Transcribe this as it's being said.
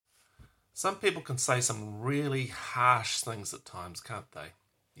Some people can say some really harsh things at times, can't they?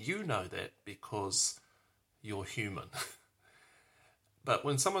 You know that because you're human. But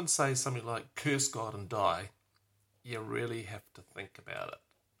when someone says something like curse God and die, you really have to think about it.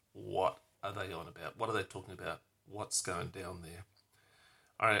 What are they on about? What are they talking about? What's going down there?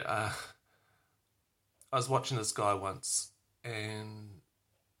 All right, I was watching this guy once, and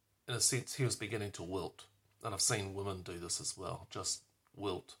in a sense, he was beginning to wilt. And I've seen women do this as well, just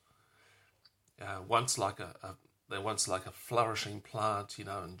wilt. They're once like a flourishing plant,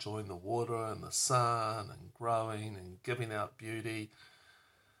 enjoying the water and the sun and growing and giving out beauty.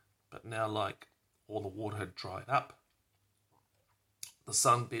 But now, like all the water had dried up, the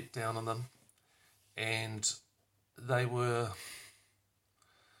sun beat down on them, and they were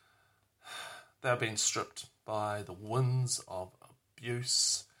being stripped by the winds of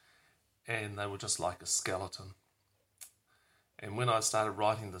abuse, and they were just like a skeleton. And when I started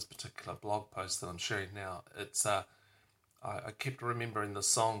writing this particular blog post that I'm sharing now, I kept remembering the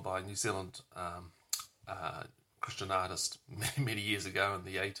song by New Zealand Christian artist many years ago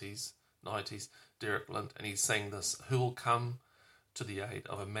in the 80s, 90s, Derek Lind, and he sang this: "Who will come to the aid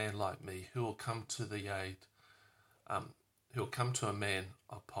of a man like me? Who will come to the aid? Who will come to a man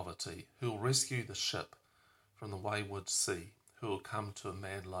of poverty? Who will rescue the ship from the wayward sea? Who will come to a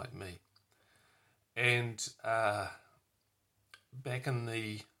man like me?" And back in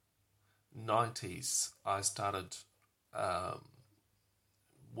the 90s, I started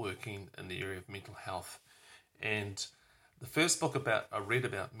working in the area of mental health. And the first book I read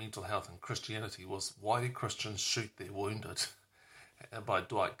about mental health and Christianity was Why Do Christians Shoot Their Wounded? By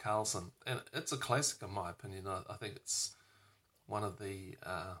Dwight Carlson. And it's a classic in my opinion. I think it's one of the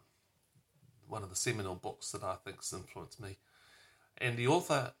seminal books that I think has influenced me. And the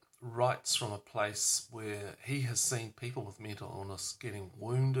author writes from a place where he has seen people with mental illness getting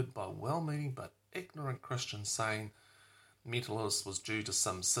wounded by well-meaning but ignorant Christians saying mental illness was due to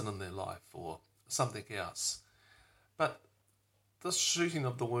some sin in their life or something else. But this shooting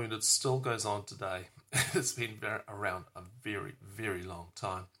of the wounded still goes on today. It's been around a very, very long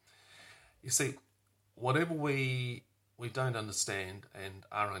time. You see, whatever we don't understand and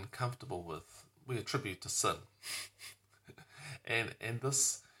are uncomfortable with, we attribute to sin. and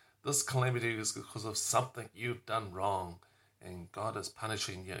this calamity is because of something you've done wrong, and God is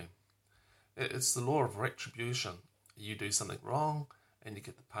punishing you. It's the law of retribution. You do something wrong, and you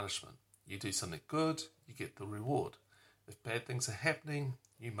get the punishment. You do something good, you get the reward. If bad things are happening,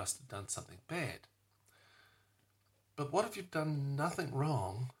 you must have done something bad. But what if you've done nothing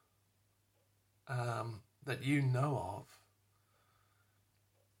wrong that you know of,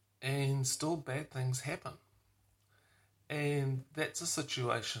 and still bad things happen? And that's a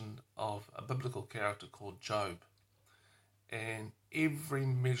situation of a biblical character called Job. And every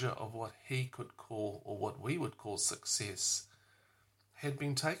measure of what he could call, or what we would call success, had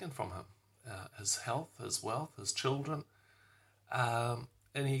been taken from him. His health, his wealth, his children. And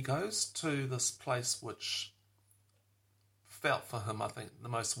he goes to this place which felt for him, I think, the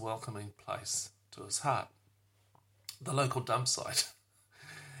most welcoming place to his heart, the local dump site.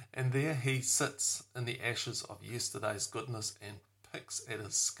 And there he sits in the ashes of yesterday's goodness and picks at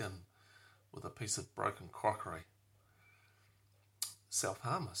his skin with a piece of broken crockery.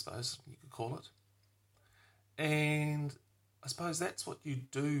 Self-harm, I suppose you could call it. And I suppose that's what you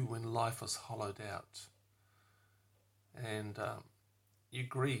do when life is hollowed out. And you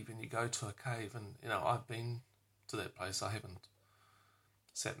grieve and you go to a cave. And, I've been to that place. I haven't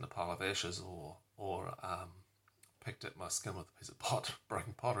sat in a pile of ashes or picked at my skin with a piece of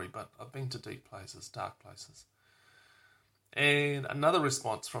broken pottery, but I've been to deep places, dark places. And another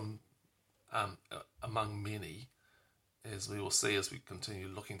response from among many, as we will see as we continue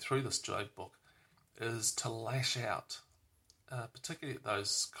looking through this Job book, is to lash out, particularly at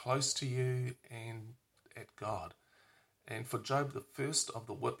those close to you and at God. And for Job, the first of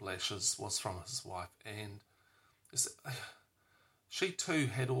the whiplashes was from his wife, and she too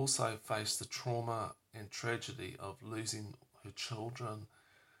had also faced the trauma and tragedy of losing her children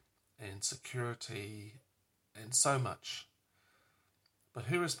and security and so much. But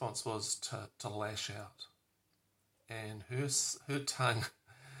her response was to lash out. And her tongue,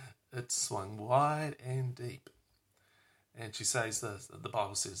 it swung wide and deep. And she says this, the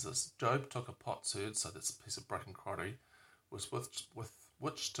Bible says this: Job took a potsherd, so that's a piece of broken crockery, with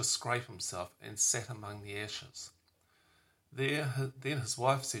which to scrape himself, and sat among the ashes. Then his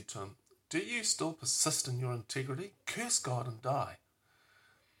wife said to him, "Do you still persist in your integrity? Curse God and die."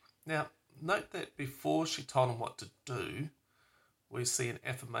 Now, note that before she told him what to do, we see an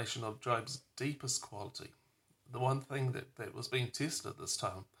affirmation of Job's deepest quality. The one thing that was being tested at this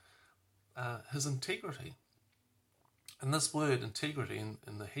time his integrity. And this word integrity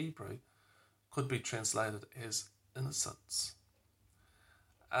in the Hebrew could be translated as innocence.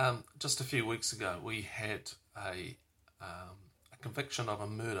 Just a few weeks ago, we had a conviction of a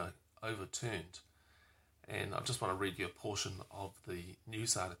murder overturned. And I just want to read you a portion of the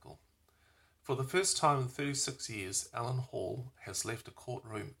news article. For the first time in 36 years, Alan Hall has left a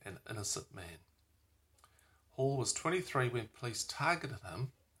courtroom an innocent man. Hall was 23 when police targeted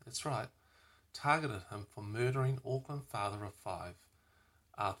him, that's right, targeted him for murdering Auckland father of 5,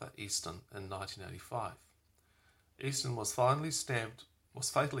 Arthur Easton, in 1985. Easton was fatally stabbed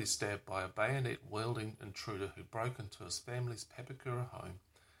by a bayonet-wielding intruder who broke into his family's Papakura home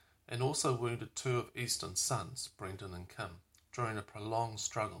and also wounded 2 of Easton's sons, Brendan and Kim, during a prolonged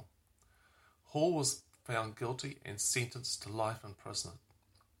struggle. Hall was found guilty and sentenced to life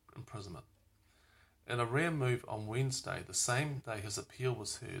imprisonment. In a rare move on Wednesday, the same day his appeal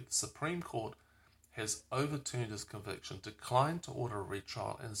was heard, the Supreme Court has overturned his conviction, declined to order a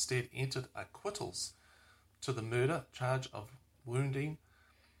retrial, and instead entered acquittals to the murder charge of wounding,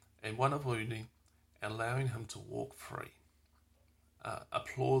 allowing him to walk free.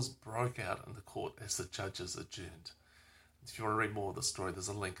 Applause broke out in the court as the judges adjourned. If you want to read more of the story, there's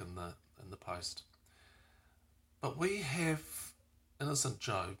a link in the post. But we have innocent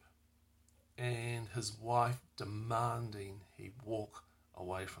Job and his wife demanding he walk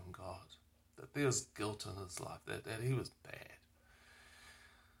away from God, that there's guilt in his life, that he was bad.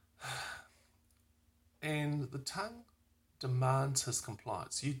 And the tongue demands his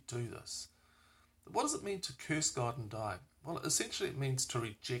compliance. You do this. What does it mean to curse God and die? Well, essentially it means to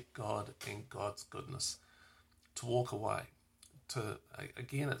reject God and God's goodness, to walk away.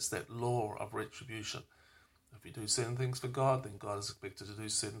 Again, it's that law of retribution. If we do certain things for God, then God is expected to do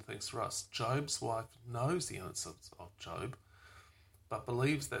certain things for us. Job's wife knows the innocence of Job, but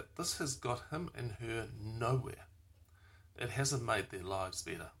believes that this has got him and her nowhere. It hasn't made their lives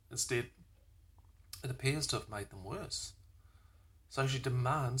better. Instead, it appears to have made them worse. So she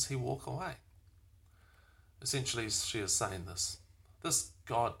demands he walk away. Essentially, she is saying this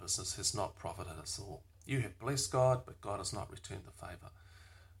God business has not profited us all. You have blessed God, but God has not returned the favour.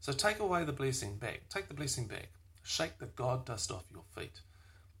 So take away the blessing back. Take the blessing back. Shake the God dust off your feet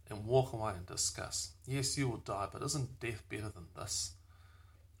and walk away in disgust. Yes, you will die, but isn't death better than this?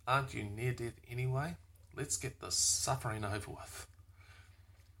 Aren't you near death anyway? Let's get this suffering over with.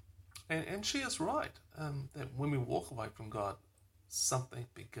 And she is right, that when we walk away from God, something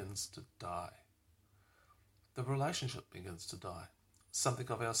begins to die. The relationship begins to die. Something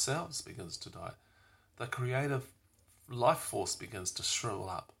of ourselves begins to die. The creative life force begins to shrivel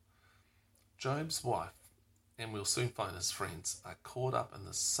up. Job's wife, and we'll soon find his friends, are caught up in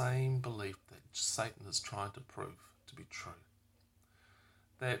the same belief that Satan is trying to prove to be true.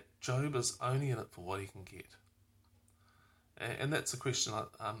 That Job is only in it for what he can get. And that's a question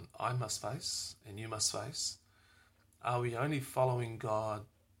I must face, and you must face. Are we only following God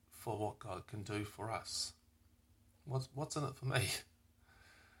for what God can do for us? What's in it for me?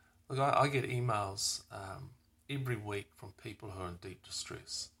 Look, I get emails every week from people who are in deep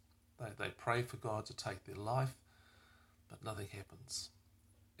distress. They pray for God to take their life, but nothing happens.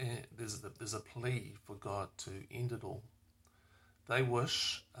 And there's a plea for God to end it all. They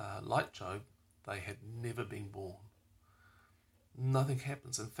wish, like Job, they had never been born. Nothing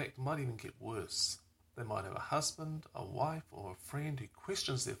happens. In fact, it might even get worse. They might have a husband, a wife, or a friend who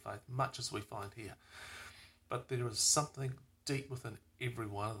questions their faith, much as we find here. But there is something deep within every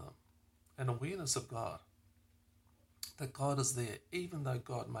one of them, an awareness of God. That God is there, even though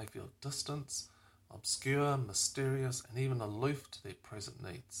God may feel distant, obscure, mysterious, and even aloof to their present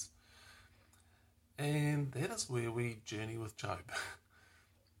needs. And that is where we journey with Job.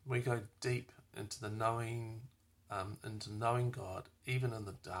 We go deep into knowing God, even in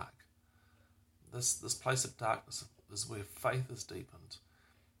the dark. This place of darkness is where faith is deepened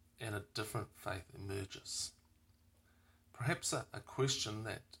and a different faith emerges. Perhaps a question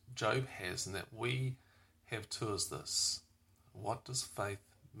that Job has and that we have too is this: what does faith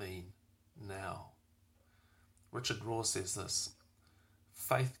mean now? Richard Rohr says this: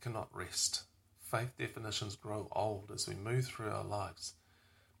 faith cannot rest. Faith definitions grow old as we move through our lives.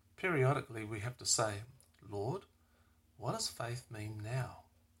 Periodically we have to say, Lord, what does faith mean now?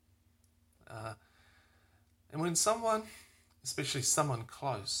 And when someone, especially someone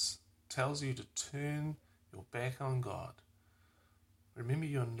close, tells you to turn your back on God, remember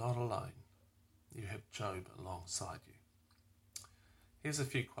you're not alone. You have Job alongside you. Here's a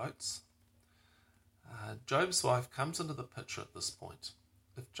few quotes. Job's wife comes into the picture at this point.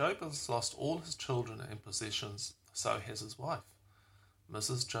 If Job has lost all his children and possessions, so has his wife.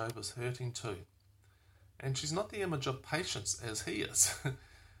 Mrs. Job is hurting too. And she's not the image of patience as he is.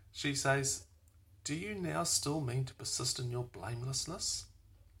 She says, do you now still mean to persist in your blamelessness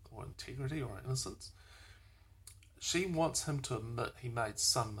or integrity or innocence? She wants him to admit he made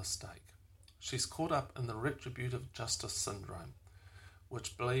some mistake. She's caught up in the retributive justice syndrome,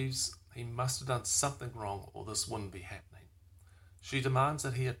 which believes he must have done something wrong or this wouldn't be happening. She demands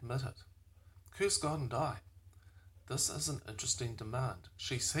that he admit it. Curse God and die. This is an interesting demand.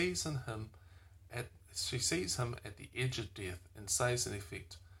 She sees him at the edge of death and says in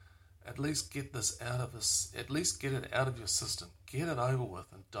effect, at least get it out of your system. Get it over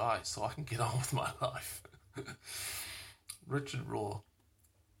with and die so I can get on with my life. Richard Rohr,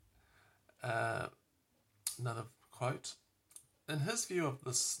 another quote. In his view of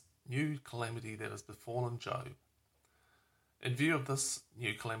this new calamity that has befallen Job, his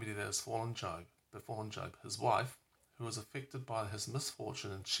wife, who is affected by his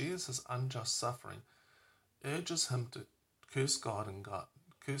misfortune and shares his unjust suffering, urges him to curse God.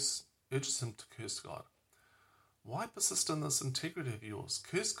 Why persist in this integrity of yours?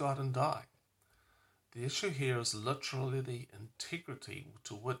 Curse God and die. The issue here is literally the integrity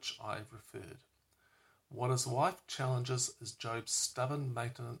to which I have referred. What his wife challenges is Job's stubborn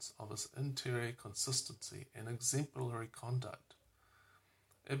maintenance of his interior consistency and exemplary conduct.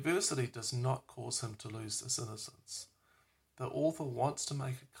 Adversity does not cause him to lose his innocence. The author wants to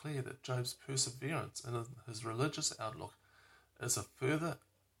make it clear that Job's perseverance in his religious outlook is a further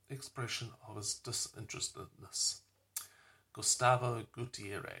expression of his disinterestedness. Gustavo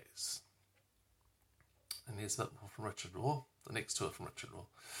Gutierrez. And here's a bit more from Richard Rohr, the next two are from Richard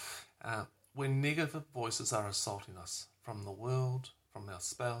Rohr. When negative voices are assaulting us from the world, from our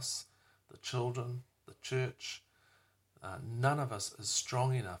spouse, the children, the church, none of us is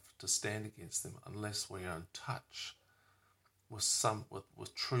strong enough to stand against them unless we are in touch with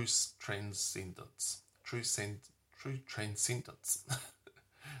true transcendence. True transcendence.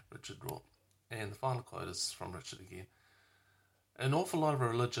 Richard Rohr. And the final quote is from Richard again. An awful lot of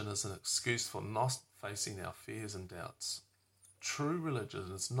religion is an excuse for not facing our fears and doubts. True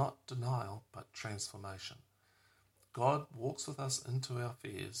religion is not denial, but transformation. God walks with us into our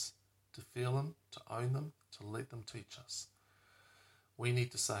fears, to feel them, to own them, to let them teach us. We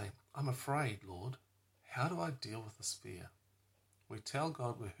need to say, I'm afraid, Lord. How do I deal with this fear? We tell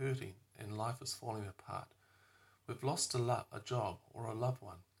God we're hurting and life is falling apart. We've lost a job or a loved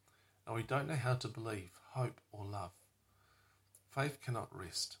one, and we don't know how to believe, hope, or love. Faith cannot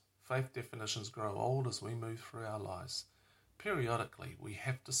rest. Faith definitions grow old as we move through our lives. Periodically, we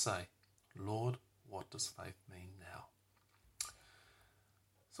have to say, Lord, what does faith mean now?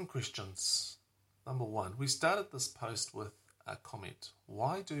 Some questions. Number one, we started this post with a comment.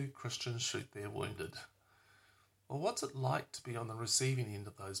 Why do Christians shoot their wounded? Well, what's it like to be on the receiving end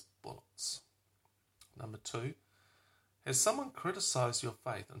of those bullets? Number two, has someone criticised your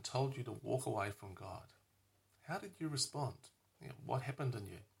faith and told you to walk away from God? How did you respond? What happened in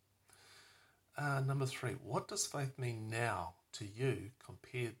you? Number three, what does faith mean now to you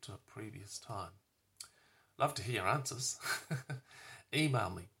compared to a previous time? Love to hear your answers. Email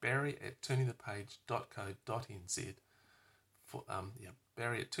me, barry@turningthepage.co.nz.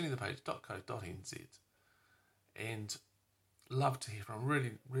 barry@turningthepage.co.nz. And love to hear from,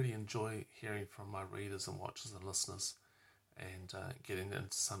 really enjoy hearing from my readers and watchers and listeners and getting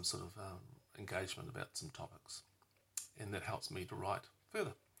into some sort of engagement about some topics. And that helps me to write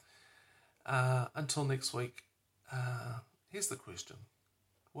further. Until next week, here's the question.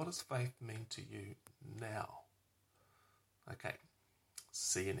 What does faith mean to you now? Okay,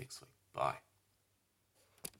 see you next week. Bye.